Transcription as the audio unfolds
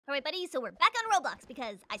Alright, buddy, so we're back on Roblox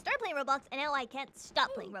because I started playing Roblox and now I can't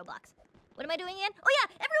stop playing Roblox. What am I doing again? Oh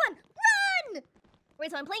yeah, everyone, run!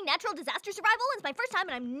 Alright, so I'm playing Natural Disaster Survival. It's my first time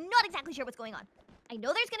and I'm not exactly sure what's going on. I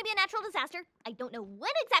know there's gonna be a natural disaster. I don't know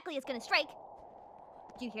when exactly it's gonna strike.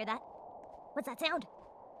 Do you hear that? What's that sound?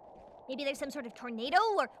 Maybe there's some sort of tornado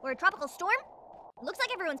or a tropical storm? It looks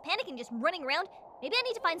like everyone's panicking, just running around. Maybe I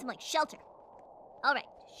need to find some, shelter.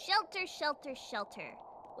 Alright, shelter, shelter, shelter.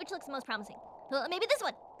 Which looks most promising? Maybe this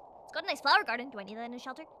one. It's got a nice flower garden. Do I need that in a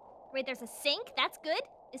shelter? Right, there's a sink. That's good.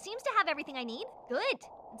 It seems to have everything I need. Good.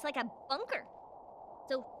 It's like a bunker.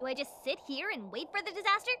 So, do I just sit here and wait for the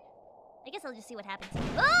disaster? I guess I'll just see what happens.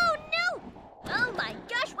 Oh, no! Oh my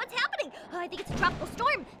gosh, what's happening? Oh, I think it's a tropical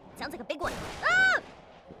storm. It sounds like a big one. Ah!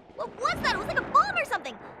 What was that? It was like a bomb or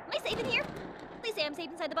something. Am I safe in here? Please say I'm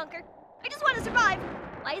safe inside the bunker. I just want to survive.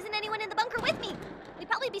 Why isn't anyone in the bunker with me? We'd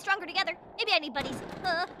probably be stronger together. Maybe I need buddies.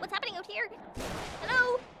 What's happening out here?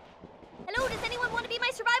 Hello? Hello, does anyone want to be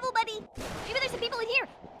my survival buddy? Maybe there's some people in here.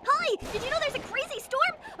 Hi, did you know there's a crazy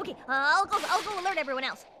storm? Okay, I'll go alert everyone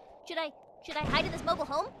else. Should I hide in this mobile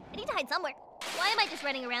home? I need to hide somewhere. Why am I just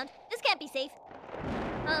running around? This can't be safe.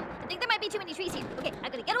 I think there might be too many trees here. Okay, I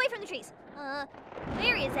gotta get away from the trees.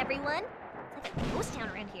 Where is everyone? It's like a ghost town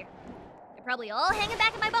around here. They're probably all hanging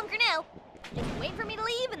back in my bunker now. Just wait for me to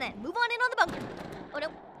leave and then move on in on the bunker. Oh no,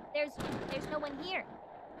 there's no one here.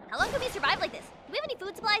 How long can we survive like this? Do we have any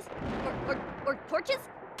food supplies? Or torches?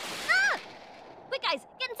 Ah! Quick guys,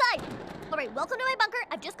 get inside! Alright, welcome to my bunker.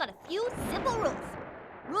 I've just got a few simple rules.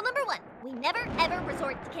 Rule number 1, we never ever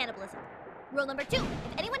resort to cannibalism. Rule number 2,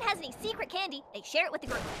 if anyone has any secret candy, they share it with the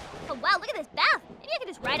group. Oh wow, look at this bath! Maybe I can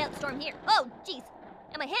just ride out the storm here. Oh, jeez.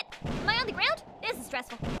 Am I hit? Am I on the ground? This is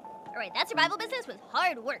stressful. Alright, that survival business was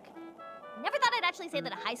hard work. Never thought I'd actually say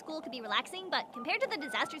that a high school could be relaxing, but compared to the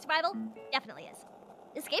disaster survival, definitely is.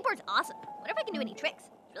 This skateboard's awesome. Wonder if I can do any tricks.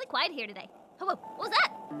 It's really quiet here today. Oh, whoa, what was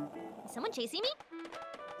that? Is someone chasing me?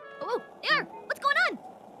 Oh, they are! What's going on?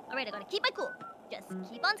 Alright, I gotta keep my cool. Just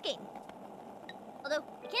keep on skating. Although,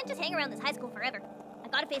 I can't just hang around this high school forever. I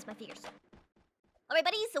gotta face my fears. Alright,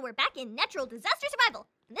 buddies, so we're back in Natural Disaster Survival.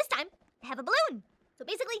 And this time, I have a balloon. So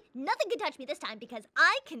basically, nothing can touch me this time because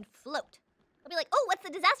I can float. I'll be like, oh, what's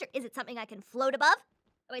the disaster? Is it something I can float above?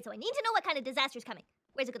 Alright, so I need to know what kind of disaster's coming.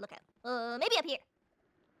 Where's a good lookout? Maybe up here.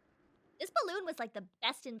 This balloon was like the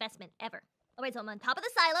best investment ever. Alright, so I'm on top of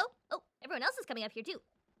the silo. Oh, everyone else is coming up here too.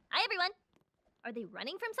 Hi, everyone. Are they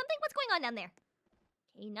running from something? What's going on down there?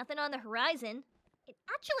 Okay, nothing on the horizon. It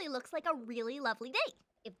actually looks like a really lovely day.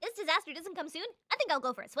 If this disaster doesn't come soon, I think I'll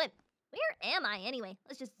go for a swim. Where am I anyway?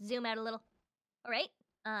 Let's just zoom out a little. Alright,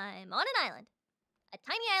 I'm on an island. A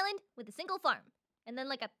tiny island with a single farm. And then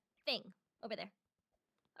like a thing over there.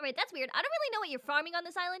 Alright, that's weird. I don't really know what you're farming on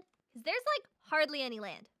this island, because there's like hardly any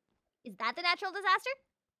land. Is that the natural disaster?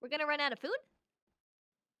 We're gonna run out of food?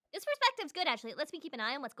 This perspective's good, actually. It lets me keep an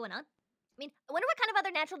eye on what's going on. I mean, I wonder what kind of other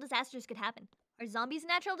natural disasters could happen. Are zombies a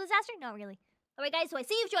natural disaster? Not really. Alright guys, so I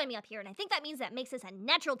see you've joined me up here, and I think that means that makes us a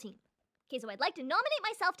natural team. Okay, so I'd like to nominate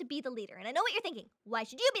myself to be the leader, and I know what you're thinking. Why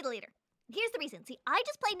should you be the leader? Here's the reason. See, I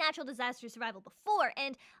just played Natural Disaster Survival before,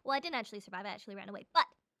 and, well, I didn't actually survive, I actually ran away. But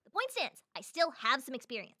the point stands, I still have some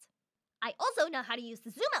experience. I also know how to use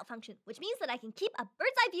the zoom out function, which means that I can keep a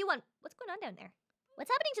bird's eye view on what's going on down there.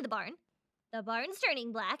 What's happening to the barn? The barn's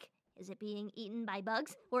turning black. Is it being eaten by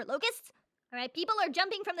bugs or locusts? Alright, people are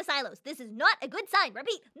jumping from the silos. This is not a good sign.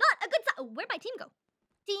 Repeat, not a good sign. Oh, where'd my team go?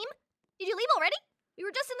 Team? Did you leave already? We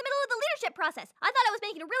were just in the middle of the leadership process. I thought I was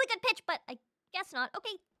making a really good pitch, but I guess not.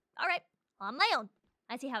 Okay, alright. On my own.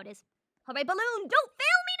 I see how it is. Alright, balloon, don't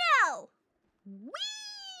fail me now!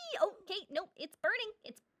 Whee! Okay, no, it's burning.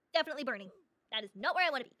 It's definitely burning. That is not where I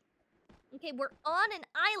want to be. Okay, we're on an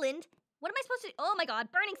island. What am I supposed to do? Oh my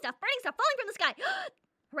god, burning stuff falling from the sky.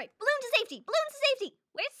 Alright, balloon to safety, balloon to safety.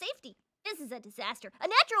 Where's safety? This is a disaster, a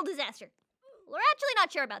natural disaster. We're actually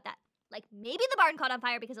not sure about that. Like, maybe the barn caught on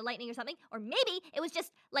fire because of lightning or something, or maybe it was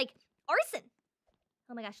just, like, arson.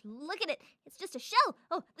 Oh my gosh, look at it. It's just a shell.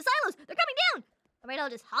 Oh, the silos, they're coming down. Alright,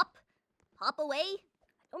 I'll just hop away.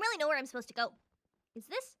 I don't really know where I'm supposed to go. Is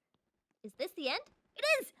this the end? It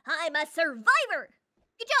is! I'm a survivor!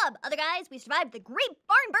 Good job, other guys. We survived the Great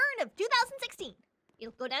Barn Burn of 2016.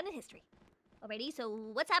 It'll go down in history. Alrighty, so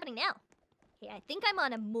what's happening now? Okay, I think I'm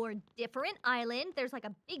on a more different island. There's like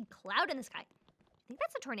a big cloud in the sky. I think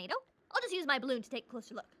that's a tornado. I'll just use my balloon to take a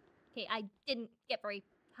closer look. Okay, I didn't get very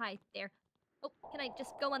high there. Oh, can I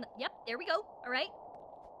just go on the... Yep, there we go. Alright.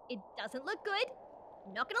 It doesn't look good.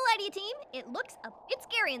 I'm not gonna lie to you, team. It looks a bit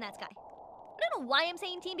scary in that sky. I don't know why I'm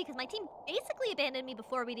saying team, because my team basically abandoned me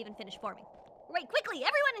before we'd even finished forming. Right, quickly,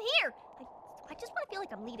 everyone in here! I just want to feel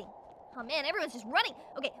like I'm leading. Oh man, everyone's just running.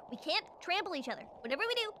 Okay, we can't trample each other. Whatever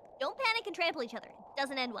we do, don't panic and trample each other. It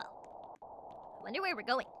doesn't end well. I wonder where we're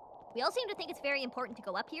going. We all seem to think it's very important to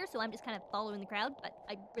go up here, so I'm just kind of following the crowd, but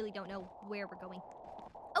I really don't know where we're going.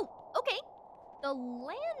 Oh, okay. The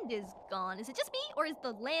land is gone. Is it just me, or is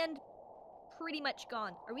the land pretty much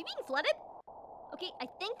gone? Are we being flooded? Okay, I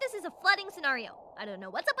think this is a flooding scenario. I don't know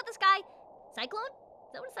what's up with the sky. Cyclone?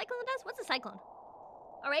 Is that what a cyclone does? What's a cyclone?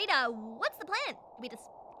 All right, what's the plan? Do we just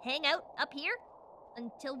hang out up here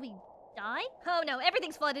until we die? Oh no,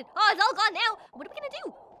 everything's flooded. Oh, it's all gone now. What are we gonna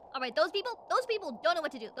do? All right, those people don't know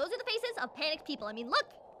what to do. Those are the faces of panicked people. I mean,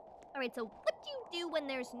 look. All right, so what do you do when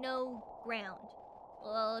there's no ground?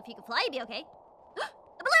 Well, if you could fly, you'd be okay.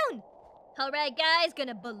 The balloon! All right, guys,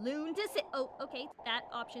 gonna balloon to sit. Oh, okay, that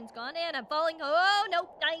option's gone, and I'm falling. Oh, no,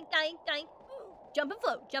 dying. Jump and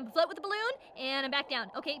float with the balloon, and I'm back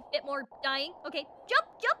down. Okay, bit more dying. Okay, jump.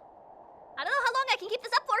 I don't know how long I can keep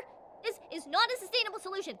this up for. This is not a sustainable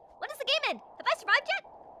solution. When does the game end? Have I survived yet?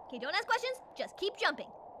 Okay, don't ask questions, just keep jumping.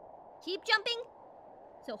 Keep jumping.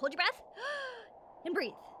 So hold your breath, and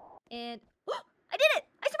breathe. And, I did it!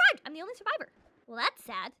 I survived! I'm the only survivor. Well, that's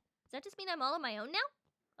sad. Does that just mean I'm all on my own now?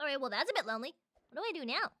 All right, well, that's a bit lonely. What do I do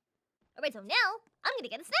now? All right, so now I'm gonna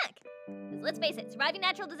get a snack. Because let's face it, surviving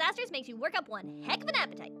natural disasters makes you work up one heck of an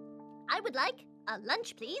appetite. I would like a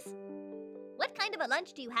lunch, please. What kind of a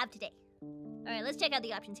lunch do you have today? All right, let's check out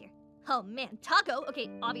the options here. Oh man, taco. Okay,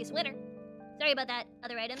 obvious winner. Sorry about that,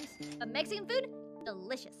 other items. But Mexican food?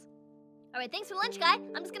 Delicious. All right, thanks for lunch, guy.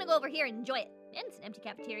 I'm just gonna go over here and enjoy it. And it's an empty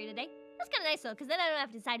cafeteria today. That's kind of nice, though, because then I don't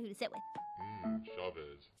have to decide who to sit with.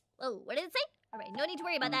 Chavez. Oh, what did it say? All right, no need to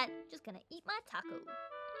worry about that. Just gonna eat my taco.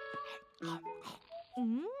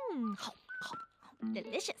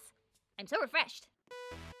 Delicious. I'm so refreshed.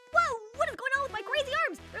 Whoa, what is going on with my crazy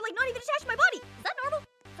arms? They're like not even attached to my body. Is that normal?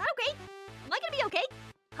 Is that okay? Am I gonna be okay?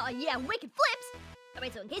 Oh yeah, wicked flips. All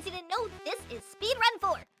right, so in case you didn't know, this is Speedrun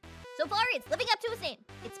 4. So far, it's living up to its name.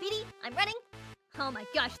 It's speedy, I'm running. Oh my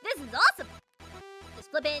gosh, this is awesome.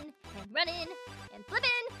 Just flipping and running and flipping.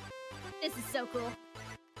 This is so cool.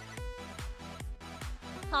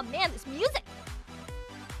 Oh man, this music.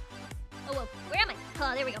 Oh, whoa, where am I?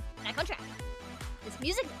 Oh, there we go, back on track. This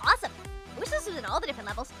music is awesome. I wish this was in all the different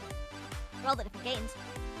levels. For all the different games.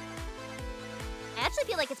 I actually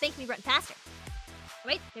feel like it's making me run faster.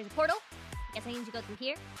 Right, there's a portal. I guess I need to go through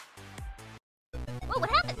here. Whoa, what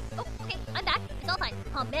happened? Oh, okay, I'm back. It's all fine.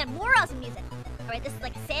 Oh man, more awesome music. All right, this is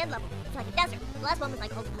like a sand level. It's like a desert. The last one was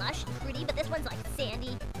like all lush and pretty, but this one's like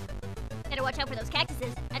sandy. Better watch out for those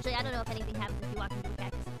cactuses. Actually, I don't know if anything happens if you walk into a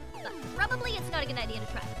cactus. But probably it's not a good idea to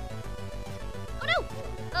try. Oh no!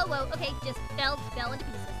 Oh, whoa, okay, just fell into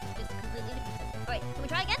pieces. Just completely into pieces. All right, can we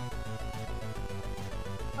try again?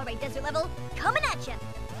 All right, desert level, coming at ya.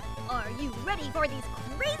 Are you ready for these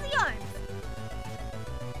crazy arms?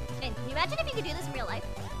 Man, can you imagine if you could do this in real life?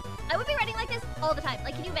 I would be riding like this all the time.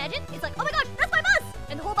 Like, can you imagine? It's like, oh my gosh, that's my bus!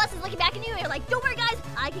 And the whole bus is looking back at you, and you're like, don't worry, guys,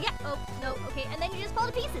 I can get. Oh, no, okay. And then you just fall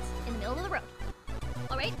to pieces in the middle of the road.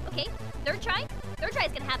 All right, okay. Third try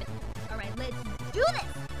is gonna happen. All right, let's do this!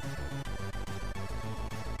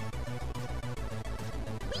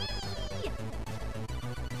 Whee!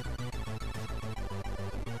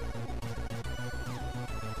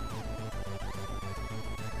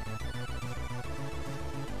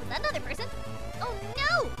 Is that another person? Oh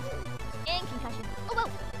no! And concussion. Oh whoa,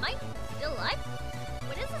 am I still alive?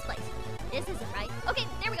 What is this place? This isn't right. Okay,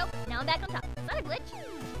 there we go. Now I'm back on top. Is that a glitch?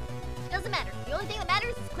 Doesn't matter. The only thing that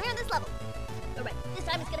matters is clearing this level. Alright, this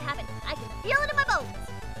time it's gonna happen. I can feel it in my bones.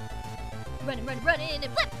 Running, and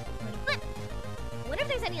flip. Run and flip. I wonder if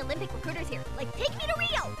there's any Olympic recruiters here. Like, take me to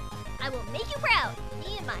Rio! I will make you proud.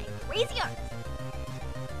 Me and my crazy arms.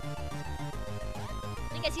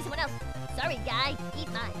 I think I see someone else. Sorry, guy.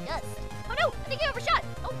 Eat my dust. Oh no! I think I overshot.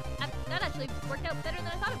 Oh, that actually worked out better than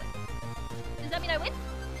I thought it would. Does that mean I win?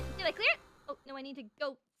 Did I clear it? Oh, no, I need to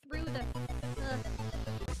go through the...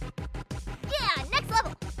 Yeah, next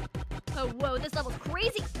level! Oh, whoa, this level's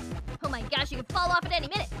crazy. Oh my gosh, you could fall off at any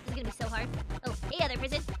minute. This is gonna be so hard. Oh, hey, other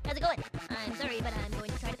person. How's it going? I'm sorry, but I'm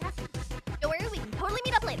going to try to pass you. Don't worry, we can totally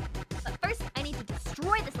meet up later. But first, I need to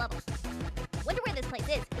destroy this level. I wonder where this place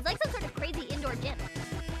is. It's like some sort of crazy indoor gym.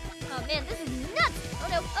 Oh man, this is nuts! Oh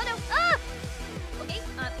no, ah! Okay,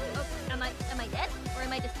 am I dead? Or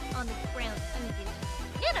am I just on the ground? I'm confused.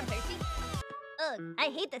 And I'm thirsty. Ugh, I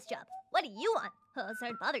hate this job. What do you want? Oh,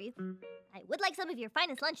 sorry to bother you. I would like some of your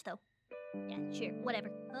finest lunch, though. Yeah, sure, whatever.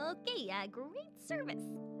 Okay, great service.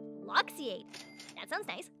 Loxiade. That sounds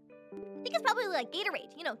nice. I think it's probably like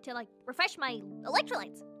Gatorade, you know, to like refresh my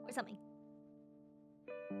electrolytes or something.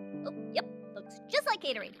 Oh, yep, looks just like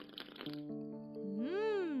Gatorade.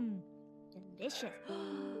 delicious.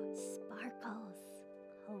 Sparkles.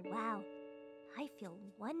 Oh, wow. I feel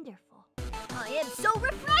wonderful. I am so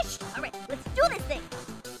refreshed. All right, let's do this thing.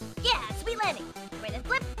 Yeah, sweet landing. Right and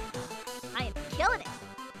flip. I am killing it.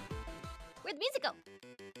 Where'd the music go?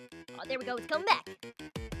 Oh, there we go. It's coming back.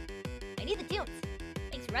 I need the tunes.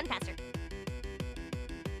 Thanks, run faster.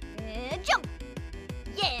 And jump.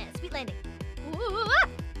 Yeah, sweet landing. Ooh, ah.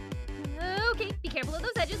 Okay, be careful of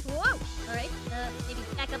those edges. Whoa. All right, maybe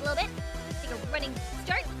back up a little bit. Take a running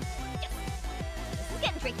start. Yes. This is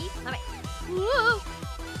getting tricky. All right. Whoa.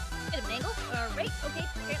 Bit of an angle. All right, okay.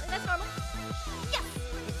 Apparently that's normal. Yes.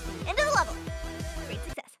 It's the end of the level. Great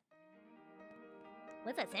success.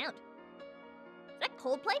 What's that sound? Is that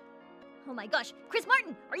Coldplay? Oh my gosh. Chris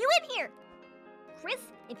Martin, are you in here? Chris,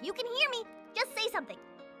 if you can hear me, just say something.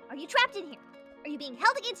 Are you trapped in here? Are you being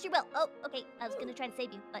held against your will? Oh, okay. I was gonna try to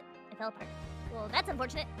save you, but I fell apart. Well, that's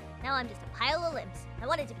unfortunate. Now I'm just a pile of limbs. I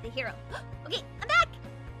wanted to be the hero. Okay, I'm back!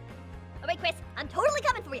 Alright, Chris, I'm totally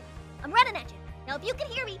coming for you. I'm running at you. Now, if you can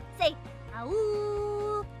hear me, say,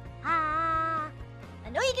 "Ow, ah." I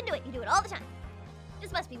know you can do it. You do it all the time.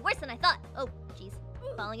 This must be worse than I thought. Oh, jeez.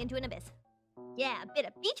 Falling into an abyss. Yeah, a bit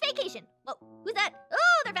of beach vacation. Whoa, who's that?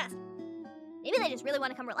 Oh, they're fast. Maybe they just really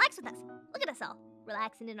want to come relax with us. Look at us all,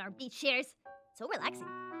 relaxing in our beach chairs. So relaxing.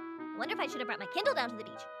 I wonder if I should have brought my Kindle down to the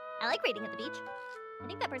beach. I like reading at the beach. I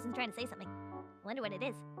think that person's trying to say something. I wonder what it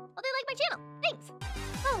is. Oh, they like my channel. Thanks.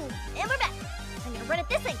 Oh, and we're back. I'm gonna run at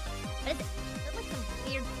this thing. What is it? Is it like some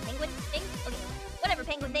weird penguin thing? Okay, whatever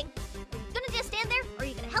penguin thing. Are you gonna just stand there, or are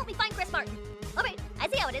you gonna help me find Chris Martin? All right, I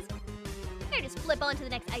see how it is. Here, just flip on to the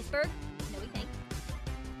next iceberg. No, we think.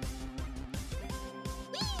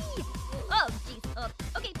 Whee! Oh, jeez.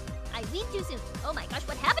 Okay. I weaved too soon. Oh my gosh,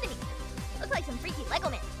 what happened to me? Looks like some freaky Lego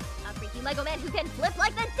man. A freaky Lego man who can flip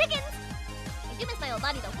like the Dickens. I do miss my old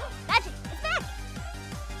body though. Magic, it's back.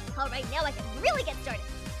 All right, now I can really get started.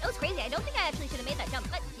 That was crazy. I don't think I actually should have made that jump,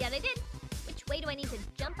 but yeah, I did. Which way do I need to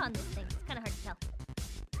jump on this thing? It's kind of hard to tell.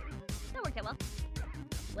 That worked out well.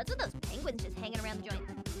 What's with those penguins just hanging around the joint?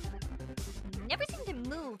 Never seem to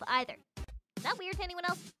move either. Is that weird to anyone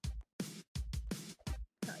else?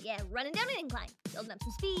 Oh yeah, running down an incline, building up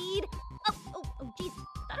some speed. Oh, geez.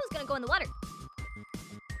 Thought I was gonna go in the water.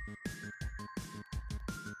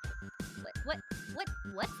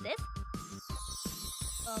 What's this?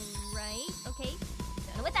 Alright, okay.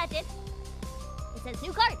 Don't know what that did. It says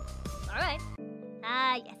new card. Alright.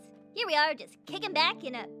 Yes. Here we are, just kicking back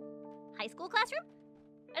in a high school classroom.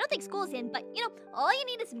 I don't think school's in, but you know, all you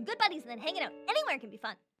need is some good buddies and then hanging out anywhere can be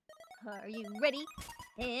fun. Are you ready?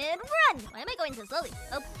 And run! Why am I going so slowly?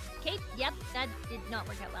 Okay, yep, that did not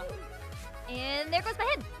work out well. And there goes my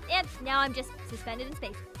head. And now I'm just suspended in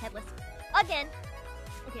space, headless. Again.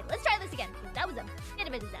 Okay, let's try this again, because that was a bit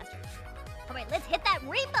of a disaster. All right, let's hit that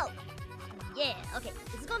rainbow. Yeah, okay,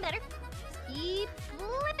 this is going better. Just keep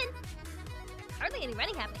flipping. Hardly any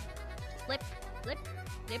running happening. Just flip, flip,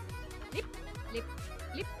 flip, flip, flip,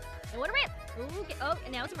 flip. I want to ramp. Okay, oh,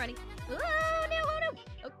 and now it's running. Oh, no.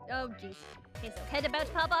 Oh, jeez. Okay, so head about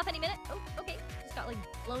to pop off any minute. Oh, okay, just got like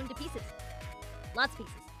blown to pieces. Lots of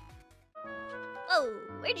pieces. Oh,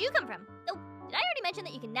 where'd you come from? Oh, did I already mention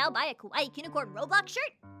that you can now buy a Kawaii Unicorn Roblox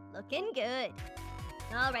shirt? Looking good.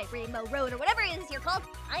 All right, Rainbow Road, or whatever it is you're called,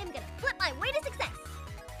 I am gonna flip my way to success.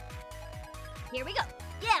 Here we go.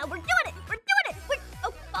 Yeah, we're doing it. We're doing it.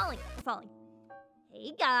 We're falling. We're falling.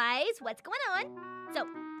 Hey guys, what's going on? So,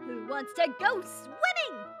 who wants to go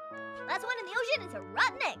swimming? Last one in the ocean is a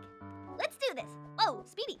rotten egg. Let's do this. Oh,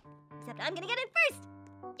 speedy. Except I'm gonna get in first.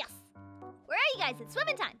 Yes. Where are you guys? It's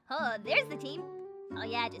swimming time. Oh, there's the team. Oh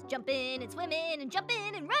yeah, just jump in and swim in and jump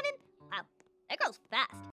in and running. Wow, that girl's fast.